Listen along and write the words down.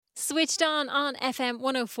Switched on FM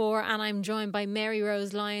 104, and I'm joined by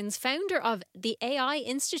Maryrose Lyons, founder of the AI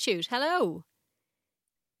Institute. Hello.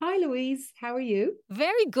 Hi Louise, how are you?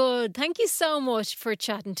 Very good. Thank you so much for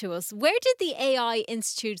chatting to us. Where did the AI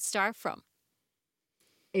Institute start from?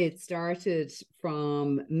 It started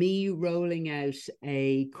from me rolling out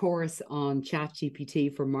a course on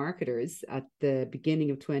ChatGPT for marketers at the beginning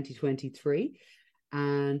of 2023.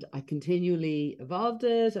 And I continually evolved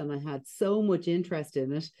it and I had so much interest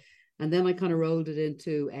in it. And then I kind of rolled it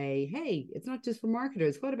into hey, it's not just for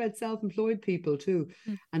marketers. What about self-employed people too?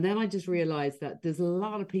 And then I just realized that there's a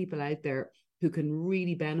lot of people out there who can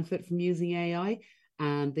really benefit from using AI,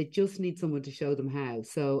 and they just need someone to show them how.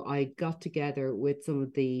 So I got together with some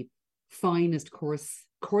of the finest course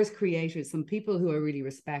creators, some people who I really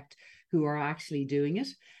respect, who are actually doing it.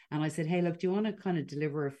 And I said, hey, look, do you want to kind of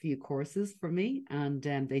deliver a few courses for me? And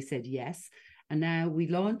they said yes. And now we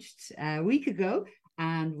launched a week ago,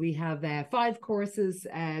 and we have 5 courses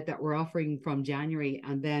that we're offering from January.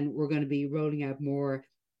 And then we're going to be rolling out more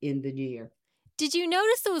in the new year. Did you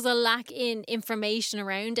notice there was a lack in information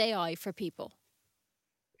around AI for people?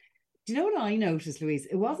 Do you know what I noticed, Louise?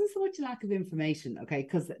 It wasn't so much a lack of information, okay?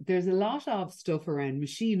 Because there's a lot of stuff around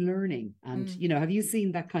machine learning. And, have you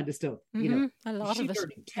seen that kind of stuff? A lot machine of it.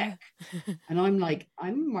 learning tech. And I'm like,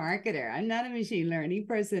 I'm a marketer. I'm not a machine learning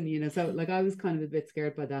person, So like I was kind of a bit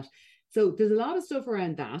scared by that. So there's a lot of stuff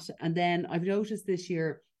around that. And then I've noticed this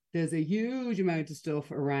year, there's a huge amount of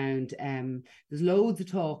stuff around, there's loads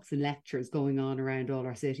of talks and lectures going on around all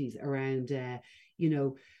our cities around,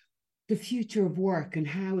 the future of work and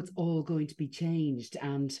how it's all going to be changed,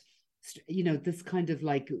 and this kind of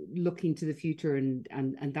like looking to the future and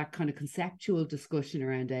that kind of conceptual discussion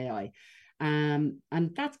around AI, and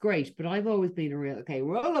that's great. But I've always been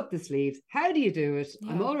roll up the sleeves. How do you do it?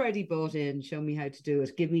 Yeah. I'm already bought in. Show me how to do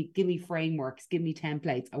it. Give me frameworks. Give me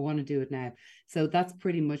templates. I want to do it now. So that's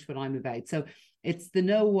pretty much what I'm about. So it's the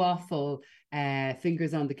no waffle,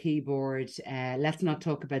 fingers on the keyboard. Let's not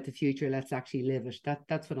talk about the future. Let's actually live it.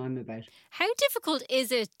 That's what I'm about. How difficult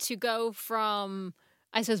is it to go from,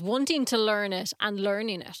 I suppose, wanting to learn it and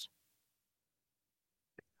learning it?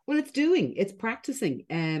 Well, it's practicing.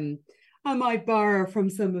 I might borrow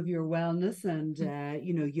from some of your wellness and,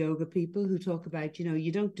 yoga people who talk about,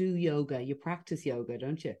 you don't do yoga, you practice yoga,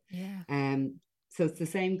 don't you? Yeah. So it's the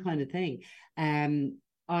same kind of thing.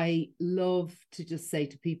 I love to just say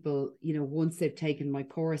to people, once they've taken my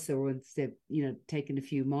course or once they've, taken a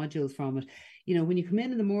few modules from it, when you come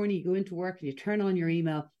in the morning, you go into work and you turn on your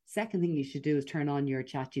email, second thing you should do is turn on your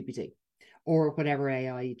ChatGPT or whatever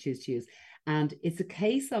AI you choose to use. And it's a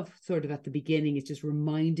case of sort of at the beginning, it's just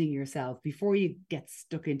reminding yourself before you get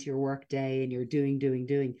stuck into your work day and you're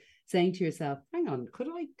doing, saying to yourself, hang on, could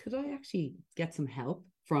I actually get some help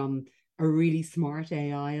from a really smart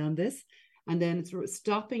AI on this? And then it's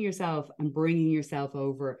stopping yourself and bringing yourself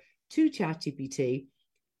over to ChatGPT,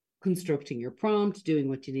 constructing your prompt, doing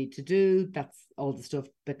what you need to do. That's all the stuff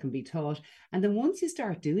that can be taught. And then once you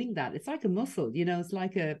start doing that, it's like a muscle, it's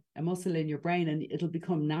like a muscle in your brain, and it'll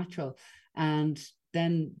become natural. And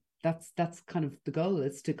then that's kind of the goal,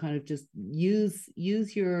 is to kind of just use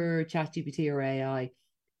your ChatGPT or AI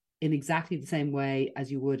in exactly the same way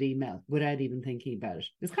as you would email without even thinking about it.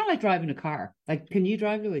 It's kind of like driving a car. Like, can you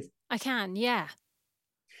drive, Louise? I can, yeah.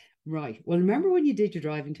 Right. Well, remember when you did your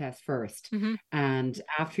driving test first, and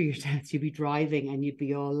after your test, you'd be driving and you'd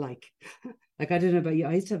be all like I don't know about you,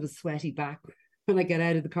 I used to have a sweaty back when I get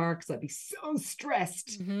out of the car because I'd be so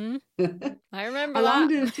stressed. I remember How long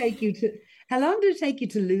did it take you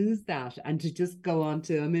to lose that and to just go on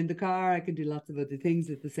to, I'm in the car, I can do lots of other things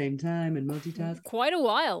at the same time and multitask? Quite a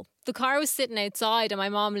while. The car was sitting outside and my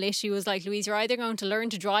mom literally was like, Louise, you're either going to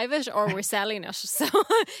learn to drive it or we're selling it. So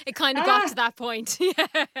it kind of got to that point.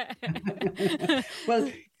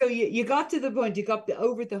 Well, so you got to the point, you got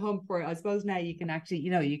over the hump where I suppose now you can actually,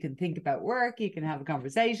 you can think about work, you can have a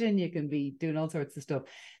conversation, you can be doing all sorts of stuff.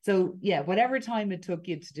 So yeah, whatever time it took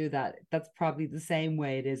you to do that, that's probably the same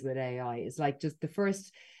way it is with AI. It's like just the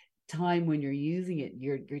first time when you're using it,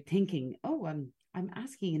 you're thinking, oh, I'm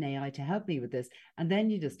asking an AI to help me with this. And then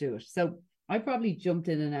you just do it. So I probably jumped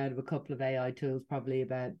in and out of a couple of AI tools,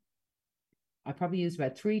 I probably used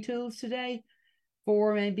about 3 tools today,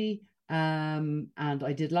 4 maybe. And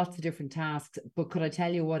I did lots of different tasks, but could I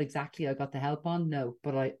tell you what exactly I got the help on? No,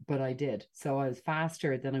 but I did. So I was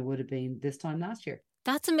faster than I would have been this time last year.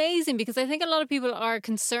 That's amazing, because I think a lot of people are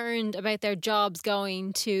concerned about their jobs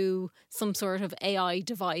going to some sort of AI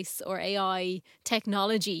device or AI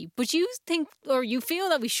technology. But you think, or you feel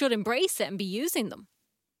that we should embrace it and be using them.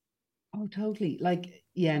 Oh, totally.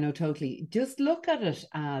 Totally. Just look at it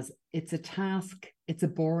as it's a task it's a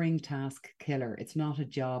boring task killer. It's not a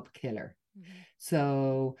job killer. Mhm.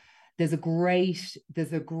 So there's a great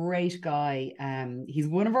guy. He's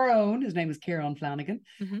one of our own. His name is Kieran Flanagan,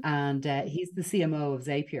 Mhm. and he's the CMO of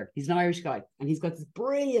Zapier. He's an Irish guy, and he's got this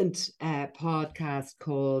brilliant podcast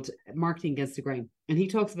called Marketing Against the Grain, and he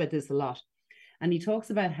talks about this a lot. And he talks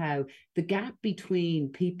about how the gap between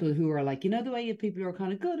people who are like, the way you have people who are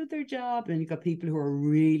kind of good at their job, and you've got people who are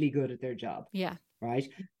really good at their job. Yeah. Right.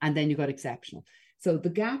 And then you've got exceptional. So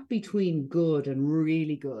the gap between good and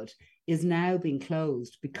really good is now being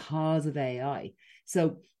closed because of AI.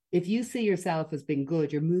 So if you see yourself as being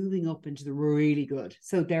good, you're moving up into the really good.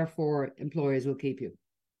 So therefore, employers will keep you.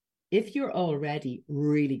 If you're already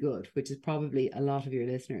really good, which is probably a lot of your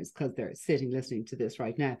listeners, because they're sitting listening to this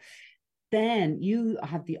right now, then you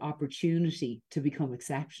have the opportunity to become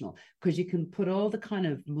exceptional, because you can put all the kind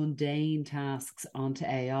of mundane tasks onto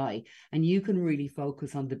AI, and you can really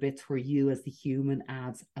focus on the bits where you as the human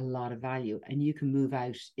adds a lot of value, and you can move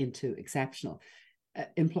out into exceptional.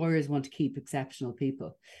 Employers want to keep exceptional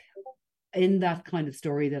people. In that kind of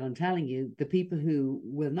story that I'm telling you, the people who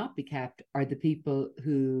will not be kept are the people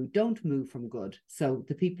who don't move from good. So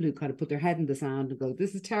the people who kind of put their head in the sand and go,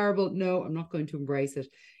 this is terrible. No, I'm not going to embrace it.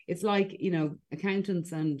 It's like,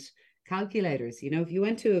 accountants and calculators. If you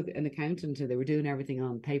went to an accountant and they were doing everything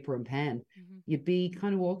on paper and pen, you'd be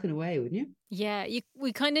kind of walking away, wouldn't you? Yeah,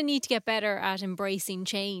 we kind of need to get better at embracing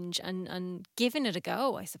change and giving it a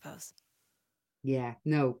go, I suppose. Yeah,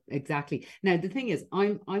 no, exactly. Now the thing is,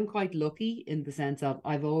 I'm quite lucky in the sense of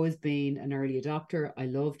I've always been an early adopter. I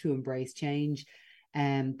love to embrace change.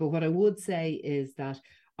 But what I would say is that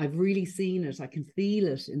I've really seen it, I can feel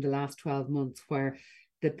it in the last 12 months, where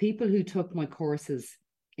the people who took my courses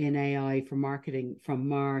in AI for marketing from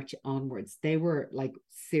March onwards, they were like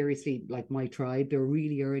seriously like my tribe. They were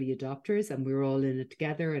really early adopters, and we were all in it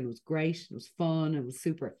together, and it was great. It was fun. It was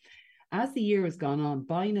super. As the year has gone on,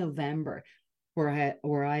 by November,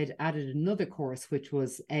 where I'd added another course, which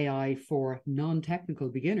was AI for non-technical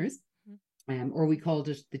beginners, or we called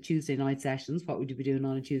it the Tuesday night sessions. What would you be doing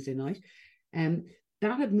on a Tuesday night?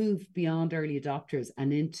 That had moved beyond early adopters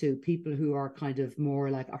and into people who are kind of more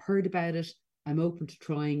like, I heard about it, I'm open to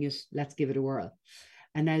trying it, let's give it a whirl.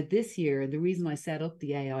 And now this year, the reason I set up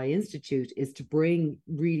the AI Institute is to bring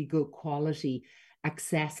really good quality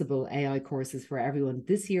accessible AI courses for everyone.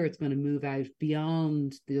 This year, it's going to move out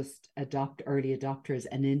beyond just early adopters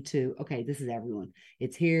and into, okay, this is everyone.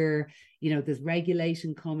 It's here. There's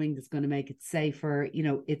regulation coming that's going to make it safer.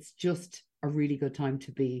 It's just a really good time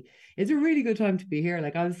to be. It's a really good time to be here.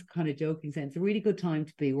 Like I was kind of joking, saying it's a really good time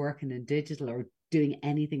to be working in digital or doing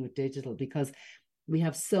anything with digital, because we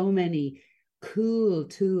have so many cool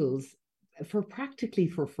tools practically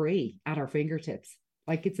for free at our fingertips.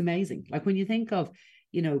 Like it's amazing. Like when you think of,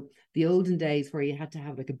 the olden days where you had to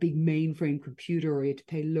have like a big mainframe computer or you had to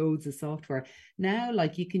pay loads of software. Now,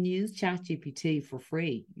 like you can use ChatGPT for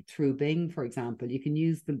free through Bing, for example. You can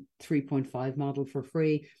use the 3.5 model for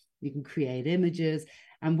free. You can create images.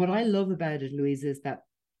 And what I love about it, Louise, is that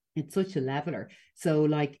it's such a leveler. So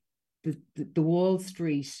like the Wall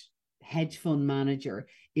Street hedge fund manager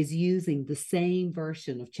is using the same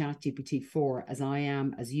version of ChatGPT 4 as I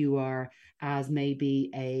am, as you are, as maybe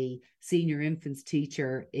a senior infants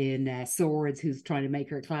teacher in Swords who's trying to make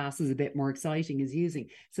her classes a bit more exciting is using.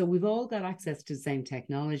 So we've all got access to the same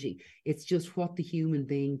technology. It's just what the human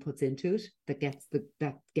being puts into it that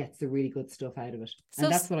gets the really good stuff out of it. So,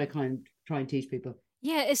 and that's what I kind of try and teach people.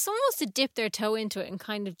 Yeah, if someone wants to dip their toe into it and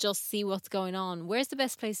kind of just see what's going on, where's the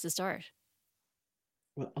best place to start?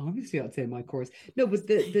 Well, obviously, I'd say my course. No, but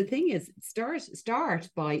the thing is, start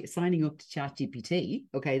by signing up to ChatGPT.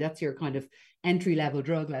 Okay, that's your kind of entry level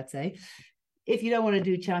drug, let's say. If you don't want to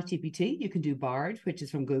do ChatGPT, you can do Bard, which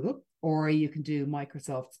is from Google, or you can do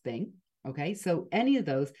Microsoft's Bing. Okay, so any of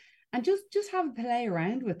those, and just have a play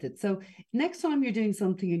around with it. So next time you're doing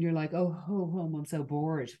something and you're like, oh, I'm so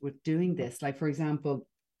bored with doing this. Like for example,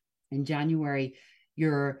 in January,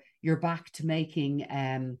 you're back to making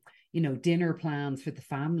dinner plans for the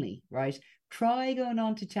family, right? Try going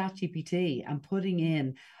on to ChatGPT and putting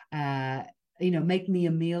in make me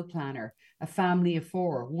a meal planner, a family of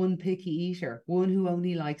 4, one picky eater, one who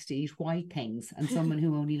only likes to eat white things, and someone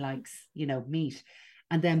who only likes, meat.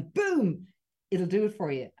 And then boom, it'll do it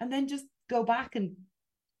for you. And then just go back and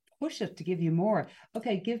push it to give you more.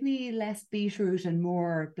 Okay, give me less beetroot and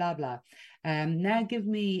more blah blah. Now give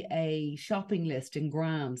me a shopping list in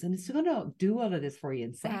grams, and it's going to do all of this for you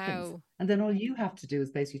in seconds. Wow. And then all you have to do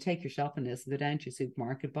is basically take your shopping list and go down to your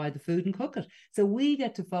supermarket, buy the food, and cook it. So we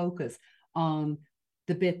get to focus on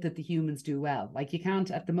the bit that the humans do well. Like you can't,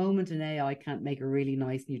 at the moment, an AI can't make a really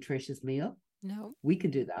nice, nutritious meal. No. We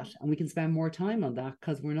can do that, and we can spend more time on that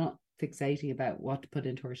because we're not fixating about what to put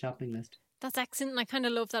into our shopping list. That's excellent. And I kind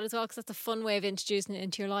of love that as well because that's a fun way of introducing it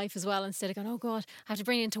into your life as well. Instead of going, oh God, I have to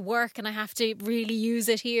bring it into work and I have to really use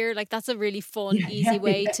it here. Like that's a really fun, Yeah, easy yeah,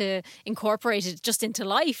 way yeah. to incorporate it just into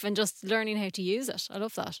life and just learning how to use it. I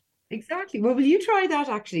love that. Exactly. Well, will you try that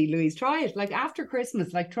actually, Louise? Try it. Like after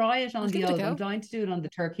Christmas, like try it I'll on give the it a old. I'm go. dying to do it on the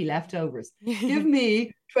turkey leftovers. Give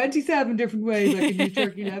me 27 different ways I can use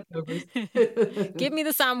turkey leftovers. Give me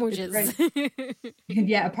the It's sandwiches. great.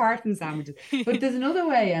 Yeah, apart from sandwiches. But there's another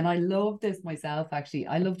way, and I love this myself actually.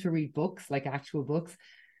 I love to read books, like actual books.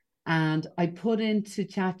 And I put into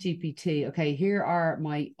ChatGPT, okay, here are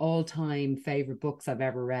my all-time favorite books I've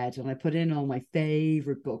ever read. And I put in all my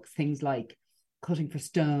favorite books, things like Cutting for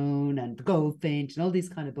Stone and The Goldfinch and all these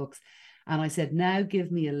kind of books. And I said, now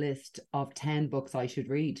give me a list of 10 books I should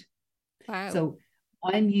read. Wow. So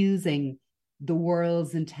I'm using the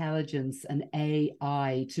world's intelligence and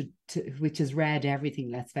AI which has read everything,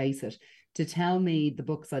 let's face it, to tell me the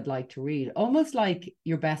books I'd like to read, almost like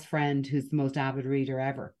your best friend who's the most avid reader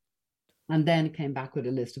ever. And then it came back with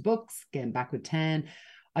a list of books, came back with 10.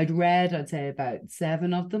 I'd say about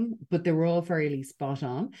 7 of them, but they were all fairly spot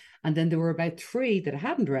on. And then there were about 3 that I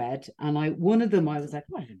hadn't read. And one of them, I was like,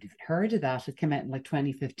 oh, I hadn't even heard of that. It came out in like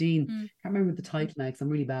 2015. Mm. Can't remember the title now because I'm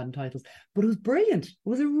really bad in titles, but it was brilliant. It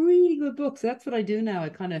was a really good book. So that's what I do now. I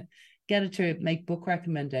kind of get it to make book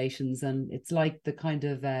recommendations. And it's like the kind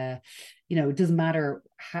of, it doesn't matter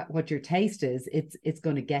what your taste is. It's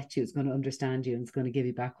going to get you, it's going to understand you, and it's going to give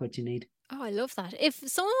you back what you need. Oh, I love that. If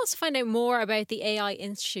someone wants to find out more about the AI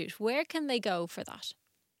Institute, where can they go for that?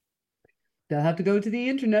 They'll have to go to the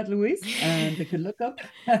internet, Louise, and they could look up.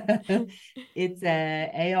 It's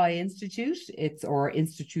AI Institute, or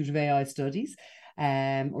Institute of AI Studies,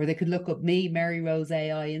 or they could look up me, Maryrose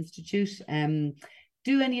AI Institute.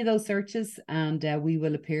 Do any of those searches, and we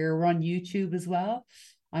will appear. We're on YouTube as well.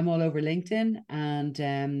 I'm all over LinkedIn,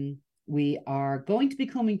 and we are going to be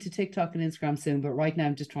coming to TikTok and Instagram soon, but right now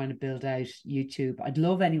I'm just trying to build out YouTube. I'd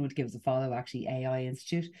love anyone to give us a follow, actually, AI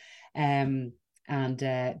Institute. And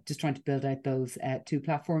just trying to build out those 2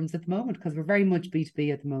 platforms at the moment because we're very much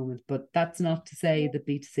B2B at the moment, but that's not to say that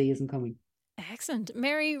B2C isn't coming. Excellent.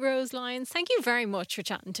 Maryrose Lyons, thank you very much for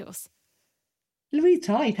chatting to us. Louise,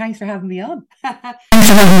 hi, thanks for having me on.